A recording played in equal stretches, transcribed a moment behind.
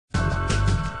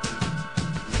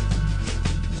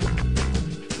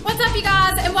you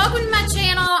guys, and welcome to my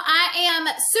channel. I am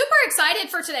super excited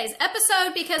for today's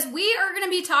episode because we are going to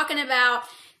be talking about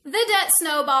the debt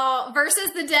snowball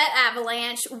versus the debt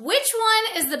avalanche. Which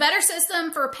one is the better system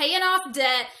for paying off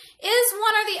debt? Is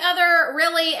one or the other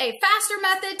really a faster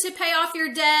method to pay off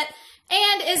your debt?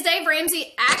 And is Dave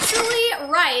Ramsey actually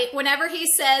right whenever he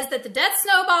says that the debt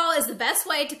snowball is the best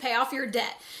way to pay off your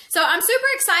debt? So I'm super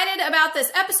excited about this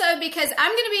episode because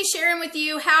I'm going to be sharing with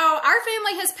you how our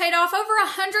family has paid off over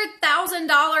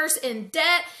 $100,000 in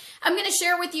debt. I'm going to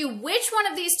share with you which one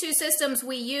of these two systems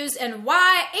we use and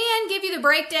why, and give you the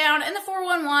breakdown and the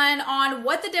 411 on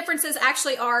what the differences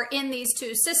actually are in these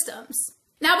two systems.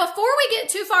 Now, before we get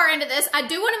too far into this, I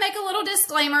do want to make a little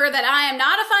disclaimer that I am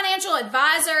not a financial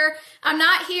advisor. I'm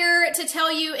not here to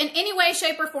tell you in any way,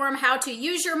 shape, or form how to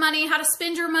use your money, how to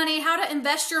spend your money, how to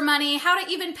invest your money, how to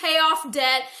even pay off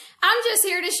debt. I'm just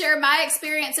here to share my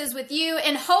experiences with you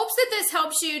in hopes that this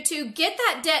helps you to get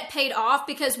that debt paid off,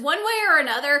 because one way or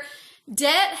another,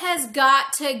 debt has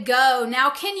got to go. Now,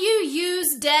 can you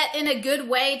use debt in a good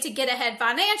way to get ahead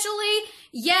financially?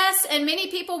 Yes, and many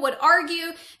people would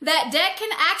argue that debt can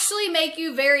actually make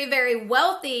you very, very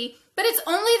wealthy, but it's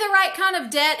only the right kind of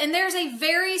debt, and there's a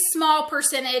very small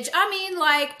percentage, I mean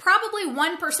like probably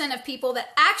 1% of people that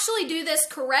actually do this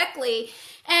correctly.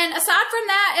 And aside from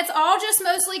that, it's all just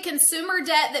mostly consumer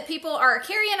debt that people are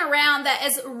carrying around that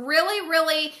is really,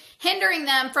 really hindering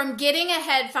them from getting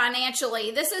ahead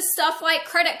financially. This is stuff like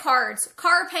credit cards,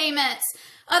 car payments,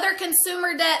 other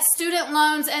consumer debt, student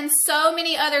loans, and so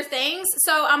many other things.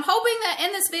 So I'm hoping that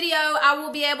in this video, I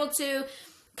will be able to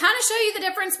kind of show you the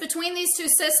difference between these two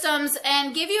systems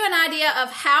and give you an idea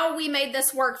of how we made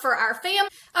this work for our family.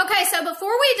 Okay, so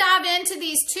before we dive into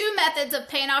these two methods of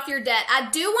paying off your debt, I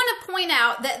do want to point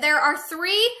out that there are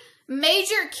three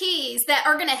major keys that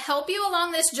are going to help you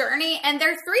along this journey. And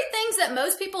there are three things that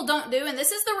most people don't do. And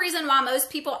this is the reason why most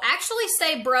people actually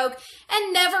stay broke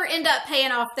and never end up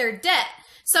paying off their debt.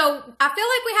 So I feel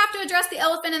like we have to address the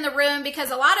elephant in the room,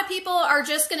 because a lot of people are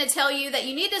just going to tell you that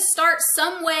you need to start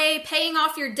some way paying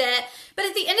off your debt. But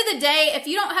at the end of the day, if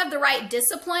you don't have the right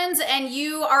disciplines and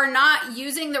you are not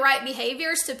using the right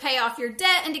behaviors to pay off your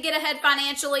debt and to get ahead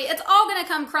financially, it's all going to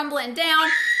come crumbling down.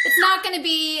 It's not going to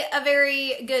be a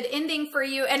very good ending for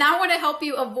you. And I want to help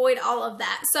you avoid all of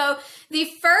that. So the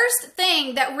first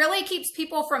thing that really keeps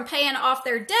people from paying off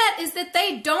their debt is that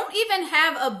they don't even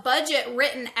have a budget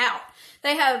written out.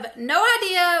 They have no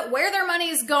idea where their money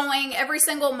is going every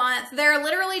single month. They're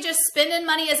literally just spending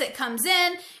money as it comes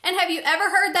in. And have you ever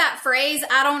heard that phrase,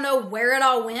 I don't know where it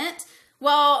all went?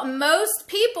 Well, most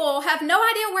people have no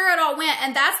idea where it all went.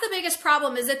 And that's the biggest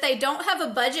problem, is that they don't have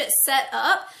a budget set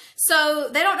up. So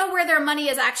they don't know where their money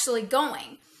is actually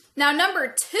going. Now, number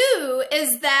two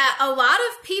is that a lot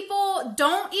of people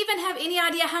don't even have any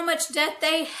idea how much debt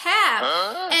they have.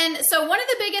 And so one of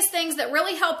the biggest things that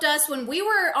really helped us when we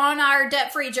were on our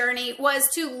debt-free journey was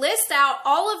to list out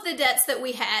all of the debts that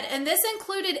we had. And this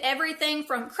included everything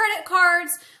from credit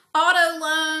cards, auto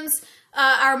loans,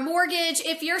 our mortgage.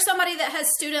 If you're somebody that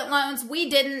has student loans, we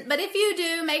didn't. But if you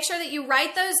do, make sure that you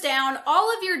write those down,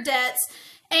 all of your debts,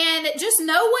 and just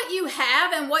know what you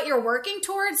have and what you're working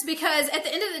towards, because at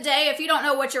the end of the day, if you don't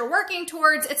know what you're working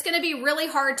towards, it's going to be really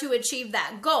hard to achieve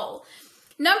that goal.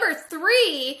 Number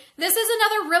three, this is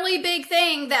another really big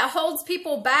thing that holds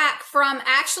people back from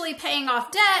actually paying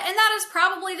off debt, and that is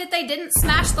probably that they didn't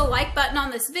smash the like button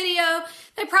on this video.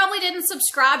 They probably didn't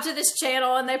subscribe to this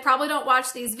channel, and they probably don't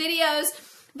watch these videos.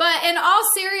 But in all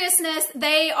seriousness,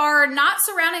 they are not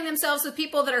surrounding themselves with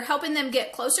people that are helping them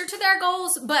get closer to their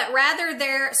goals, but rather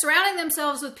they're surrounding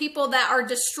themselves with people that are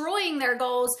destroying their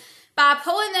goals by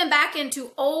pulling them back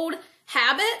into old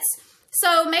habits.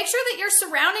 So make sure that you're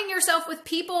surrounding yourself with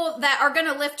people that are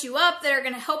going to lift you up, that are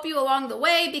going to help you along the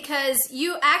way, because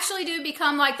you actually do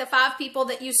become like the 5 people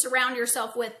that you surround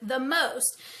yourself with the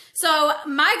most. So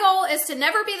my goal is to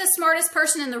never be the smartest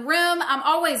person in the room. I'm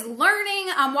always learning.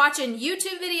 I'm watching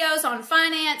YouTube videos on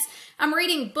finance. I'm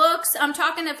reading books. I'm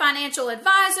talking to financial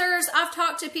advisors. I've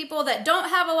talked to people that don't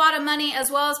have a lot of money, as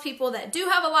well as people that do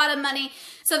have a lot of money,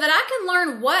 so that I can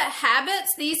learn what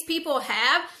habits these people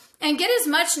have and get as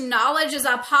much knowledge as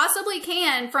I possibly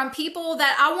can from people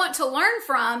that I want to learn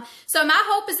from. So my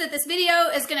hope is that this video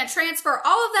is going to transfer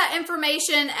all of that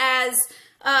information as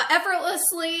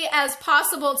effortlessly as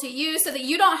possible to you, so that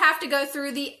you don't have to go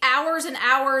through the hours and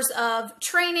hours of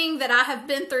training that I have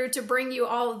been through to bring you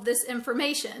all of this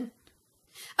information.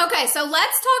 Okay, so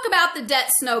let's talk about the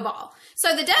debt snowball.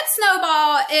 So the debt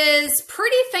snowball is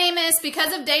pretty famous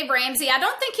because of Dave Ramsey. I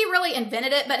don't think he really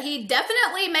invented it, but he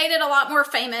definitely made it a lot more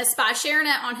famous by sharing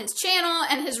it on his channel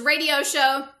and his radio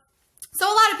show. So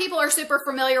a lot of people are super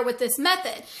familiar with this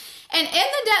method. And in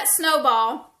the debt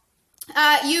snowball,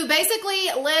 you basically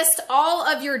list all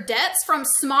of your debts from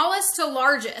smallest to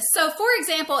largest. So for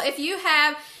example, if you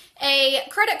have a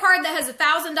credit card that has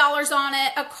 $1,000 on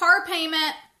it, a car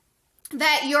payment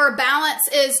that your balance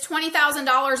is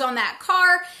 $20,000 on that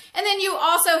car, and then you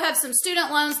also have some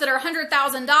student loans that are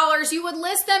 $100,000, you would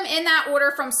list them in that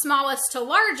order from smallest to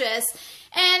largest.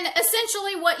 And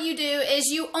essentially what you do is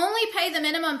you only pay the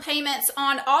minimum payments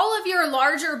on all of your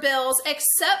larger bills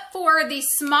except for the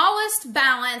smallest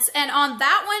balance. And on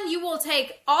that one, you will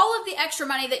take all of the extra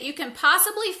money that you can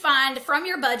possibly find from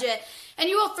your budget, and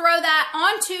you will throw that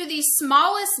onto the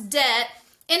smallest debt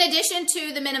in addition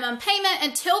to the minimum payment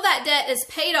until that debt is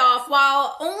paid off,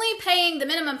 while only paying the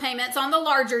minimum payments on the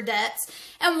larger debts.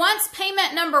 And once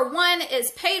payment number 1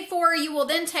 is paid for, you will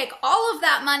then take all of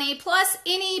that money plus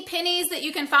any pennies that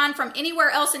you can find from anywhere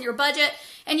else in your budget,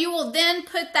 and you will then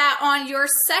put that on your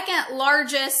second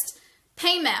largest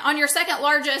payment, on your second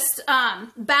largest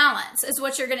balance is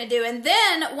what you're going to do. And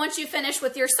then once you finish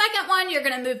with your second one, you're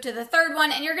going to move to the third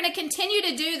one, and you're going to continue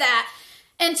to do that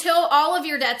until all of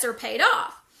your debts are paid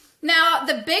off. Now,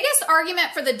 the biggest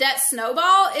argument for the debt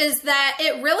snowball is that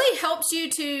it really helps you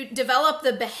to develop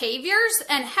the behaviors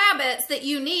and habits that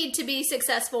you need to be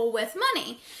successful with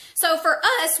money. So for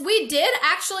us, we did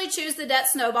actually choose the debt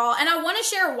snowball, and I want to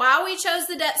share why we chose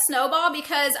the debt snowball,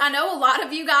 because I know a lot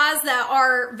of you guys that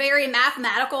are very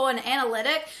mathematical and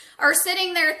analytic are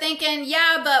sitting there thinking,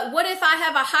 yeah, but what if I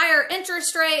have a higher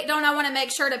interest rate? Don't I want to make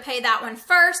sure to pay that one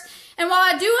first? And while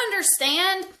I do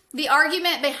understand the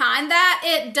argument behind that,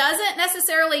 it doesn't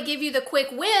necessarily give you the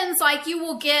quick wins like you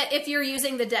will get if you're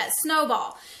using the debt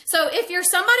snowball. So if you're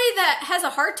somebody that has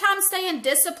a hard time staying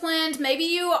disciplined, maybe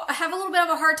you have a little bit of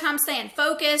a hard time staying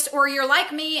focused, or you're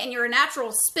like me and you're a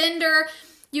natural spender,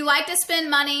 you like to spend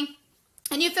money,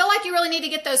 and you feel like you really need to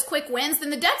get those quick wins, then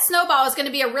the debt snowball is going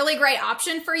to be a really great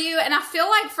option for you. And I feel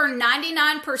like for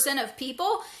 99% of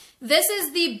people, this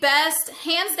is the best,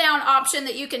 hands down option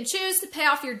that you can choose to pay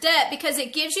off your debt, because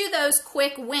it gives you those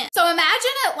quick wins. So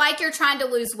imagine it like you're trying to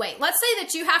lose weight. Let's say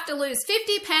that you have to lose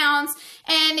 50 pounds,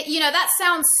 and that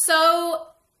sounds so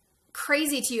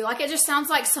crazy to you. Like, it just sounds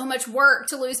like so much work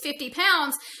to lose 50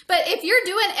 pounds. But if you're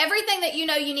doing everything that you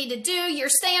know you need to do, you're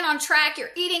staying on track,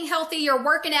 you're eating healthy, you're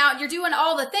working out, you're doing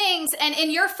all the things, and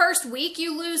in your first week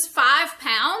you lose 5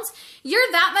 pounds, you're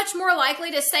that much more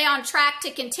likely to stay on track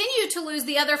to continue to lose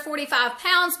the other 45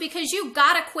 pounds because you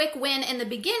got a quick win in the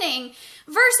beginning.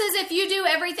 Versus if you do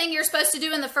everything you're supposed to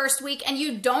do in the first week and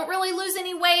you don't really lose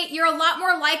any weight, you're a lot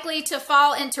more likely to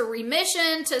fall into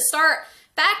remission, to start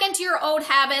back into your old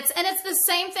habits. And it's the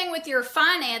same thing with your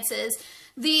finances.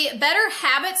 The better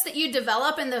habits that you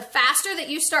develop and the faster that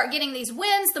you start getting these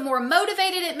wins, the more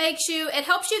motivated it makes you. It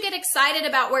helps you get excited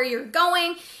about where you're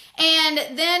going. And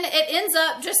then it ends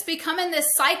up just becoming this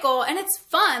cycle, and it's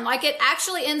fun. Like, it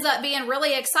actually ends up being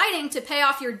really exciting to pay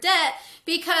off your debt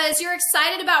because you're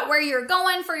excited about where you're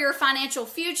going for your financial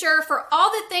future, for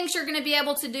all the things you're going to be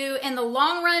able to do in the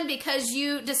long run because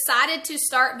you decided to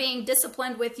start being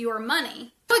disciplined with your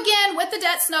money. Again, with the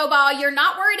debt snowball, you're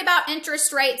not worried about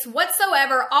interest rates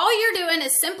whatsoever. All you're doing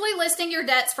is simply listing your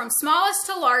debts from smallest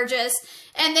to largest,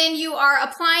 and then you are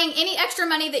applying any extra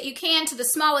money that you can to the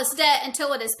smallest debt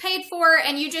until it is paid for,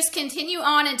 and you just continue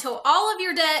on until all of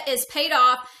your debt is paid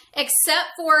off, except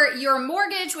for your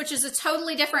mortgage, which is a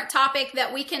totally different topic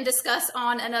that we can discuss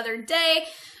on another day.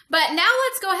 But now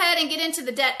let's go ahead and get into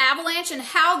the debt avalanche and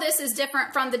how this is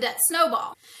different from the debt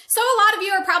snowball. So a lot of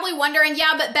you are probably wondering,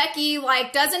 yeah, but Becky,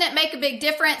 like, doesn't it make a big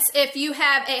difference if you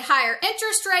have a higher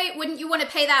interest rate? Wouldn't you want to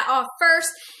pay that off first?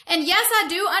 And yes, I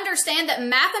do understand that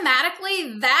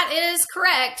mathematically that is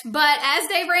correct. But as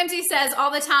Dave Ramsey says all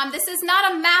the time, this is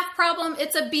not a math problem,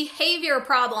 it's a behavior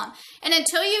problem. And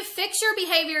until you fix your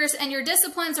behaviors and your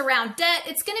disciplines around debt,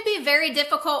 it's going to be very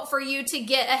difficult for you to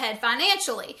get ahead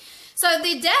financially. So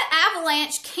the debt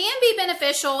avalanche can be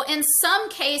beneficial in some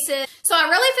cases. So I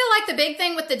really feel like the big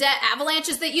thing with the debt avalanche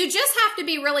is that you just have to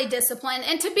be really disciplined.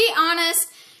 And to be honest,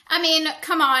 I mean,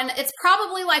 come on, it's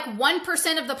probably like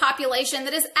 1% of the population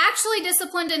that is actually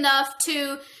disciplined enough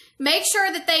to make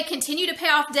sure that they continue to pay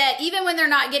off debt even when they're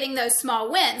not getting those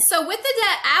small wins. So with the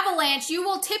debt avalanche, you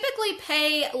will typically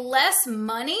pay less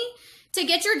money to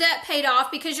get your debt paid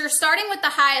off because you're starting with the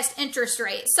highest interest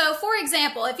rate. So for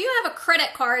example, if you have a credit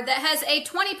card that has a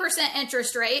 20%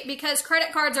 interest rate, because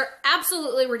credit cards are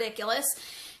absolutely ridiculous,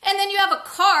 and then you have a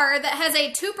car that has a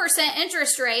 2%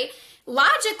 interest rate,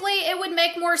 logically, it would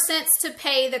make more sense to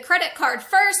pay the credit card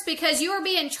first because you are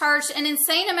being charged an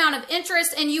insane amount of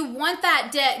interest and you want that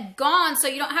debt gone so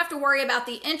you don't have to worry about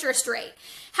the interest rate.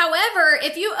 However,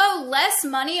 if you owe less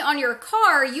money on your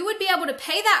car, you would be able to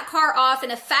pay that car off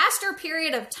in a faster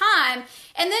period of time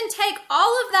and then take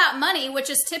all of that money, which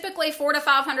is typically $400 to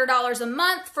 $500 a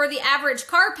month for the average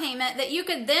car payment, that you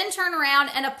could then turn around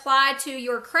and apply to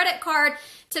your credit card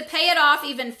to pay it off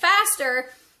even faster.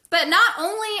 But not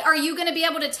only are you going to be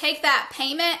able to take that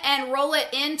payment and roll it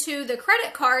into the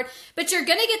credit card, but you're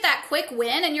going to get that quick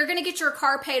win and you're going to get your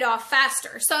car paid off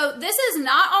faster. So this is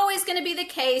not always going to be the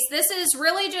case. This is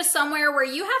really just somewhere where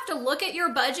you have to look at your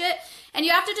budget and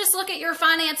you have to just look at your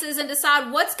finances and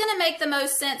decide what's going to make the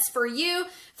most sense for you,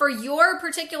 for your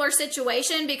particular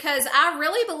situation, because I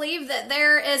really believe that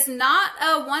there is not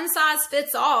a one size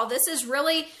fits all. This is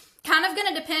really kind of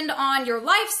going to depend on your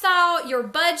lifestyle, your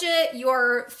budget,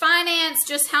 your finance,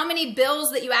 just how many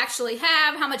bills that you actually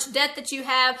have, how much debt that you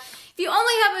have. If you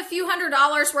only have a few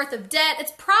 $100s worth of debt,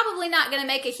 it's probably not going to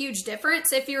make a huge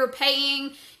difference if you're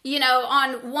paying, you know,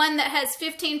 on one that has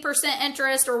 15%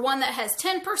 interest or one that has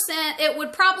 10%. It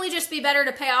would probably just be better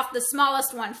to pay off the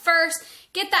smallest one first,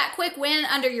 get that quick win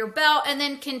under your belt, and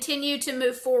then continue to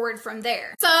move forward from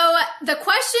there. So the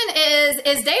question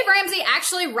is Dave Ramsey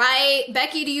actually right?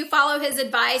 Becky, do you follow his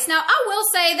advice? Now, I will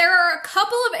say there are a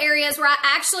couple of areas where I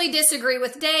actually disagree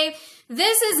with Dave.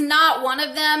 This is not one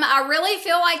of them. I really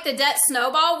feel like the debt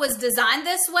snowball was designed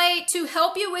this way to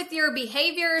help you with your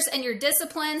behaviors and your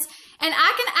disciplines. And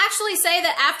I can actually say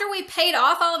that after we paid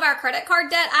off all of our credit card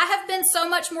debt, I have been so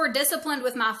much more disciplined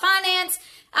with my finance.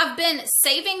 I've been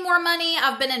saving more money.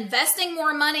 I've been investing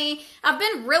more money. I've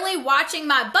been really watching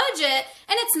my budget.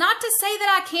 And it's not to say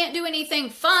that I can't do anything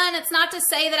fun. It's not to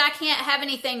say that I can't have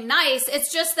anything nice.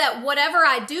 It's just that whatever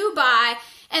I do buy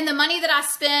and the money that I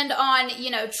spend on, you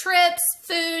know, trips,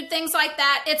 food, things like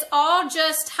that, it's all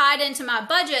just tied into my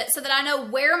budget so that I know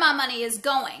where my money is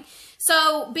going.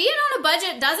 So being on a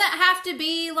budget doesn't have to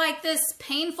be like this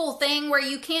painful thing where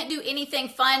you can't do anything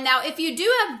fun. Now, if you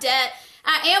do have debt,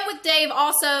 I am with Dave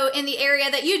also in the area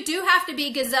that you do have to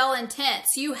be gazelle intense.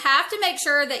 You have to make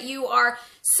sure that you are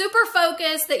super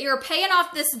focused, that you're paying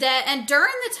off this debt. And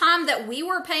during the time that we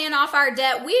were paying off our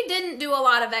debt, we didn't do a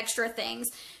lot of extra things.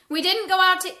 We didn't go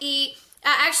out to eat.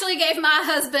 I actually gave my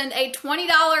husband a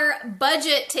 $20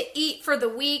 budget to eat for the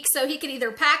week so he could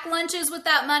either pack lunches with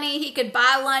that money, he could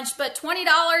buy lunch, but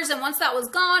 $20, and once that was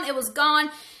gone, it was gone.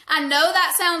 I know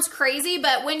that sounds crazy,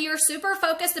 but when you're super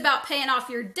focused about paying off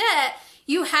your debt,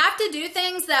 you have to do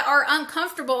things that are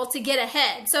uncomfortable to get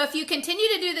ahead. So if you continue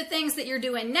to do the things that you're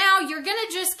doing now, you're going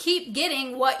to just keep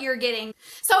getting what you're getting.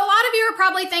 So a lot of you are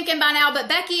probably thinking by now, but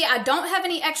Becky, I don't have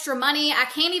any extra money. I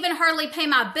can't even hardly pay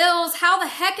my bills. How the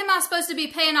heck am I supposed to be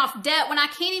paying off debt when I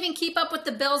can't even keep up with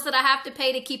the bills that I have to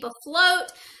pay to keep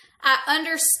afloat? I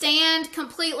understand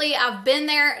completely. I've been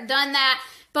there, done that.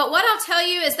 But what I'll tell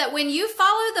you is that when you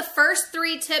follow the first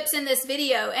 3 tips in this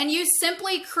video and you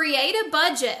simply create a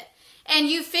budget, and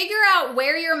you figure out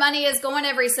where your money is going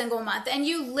every single month, and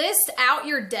you list out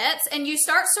your debts, and you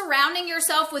start surrounding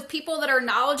yourself with people that are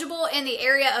knowledgeable in the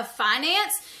area of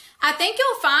finance, I think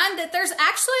you'll find that there's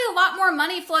actually a lot more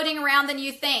money floating around than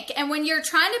you think. And when you're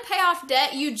trying to pay off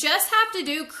debt, you just have to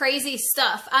do crazy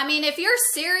stuff. I mean, if you're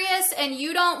serious and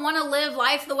you don't want to live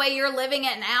life the way you're living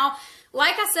it now,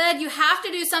 like I said, you have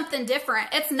to do something different.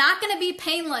 It's not going to be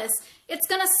painless. It's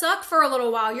going to suck for a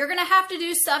little while. You're going to have to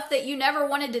do stuff that you never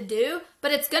wanted to do,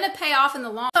 but it's going to pay off in the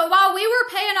long run. So while we were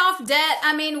paying off debt,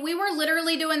 I mean, we were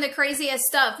literally doing the craziest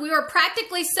stuff. We were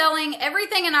practically selling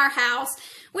everything in our house.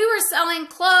 We were selling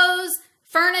clothes,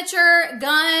 furniture,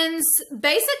 guns,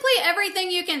 basically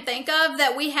everything you can think of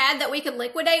that we had that we could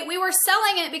liquidate. We were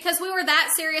selling it because we were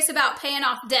that serious about paying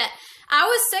off debt. I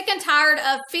was sick and tired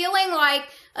of feeling like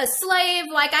a slave,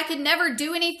 like I could never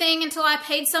do anything until I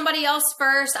paid somebody else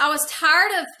first. I was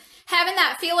tired of having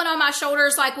that feeling on my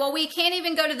shoulders like, well, we can't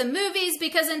even go to the movies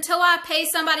because until I pay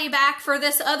somebody back for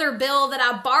this other bill that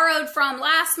I borrowed from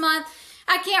last month,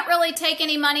 I can't really take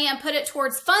any money and put it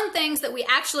towards fun things that we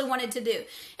actually wanted to do.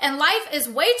 And life is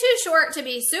way too short to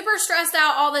be super stressed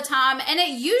out all the time. And it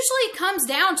usually comes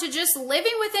down to just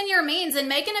living within your means and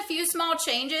making a few small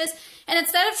changes. And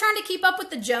instead of trying to keep up with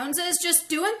the Joneses, just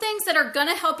doing things that are going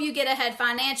to help you get ahead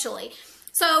financially.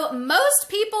 So most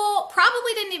people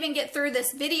probably didn't even get through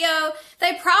this video.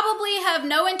 They probably have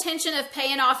no intention of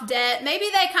paying off debt. Maybe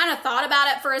they kind of thought about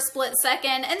it for a split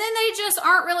second and then they just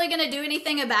aren't really going to do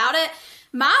anything about it.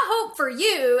 My hope for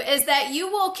you is that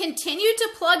you will continue to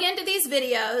plug into these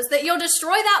videos, that you'll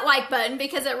destroy that like button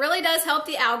because it really does help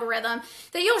the algorithm,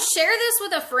 that you'll share this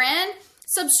with a friend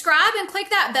subscribe and click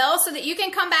that bell so that you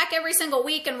can come back every single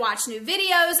week and watch new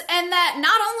videos, and that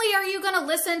not only are you going to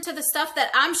listen to the stuff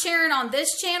that I'm sharing on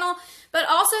this channel, but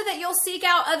also that you'll seek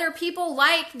out other people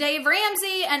like Dave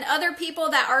Ramsey and other people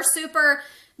that are super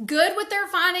good with their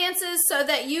finances so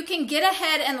that you can get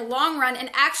ahead in the long run and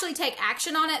actually take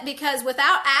action on it, because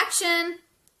without action,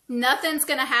 nothing's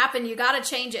going to happen. You got to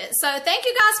change it. So thank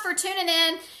you guys for tuning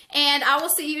in, and I will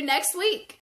see you next week.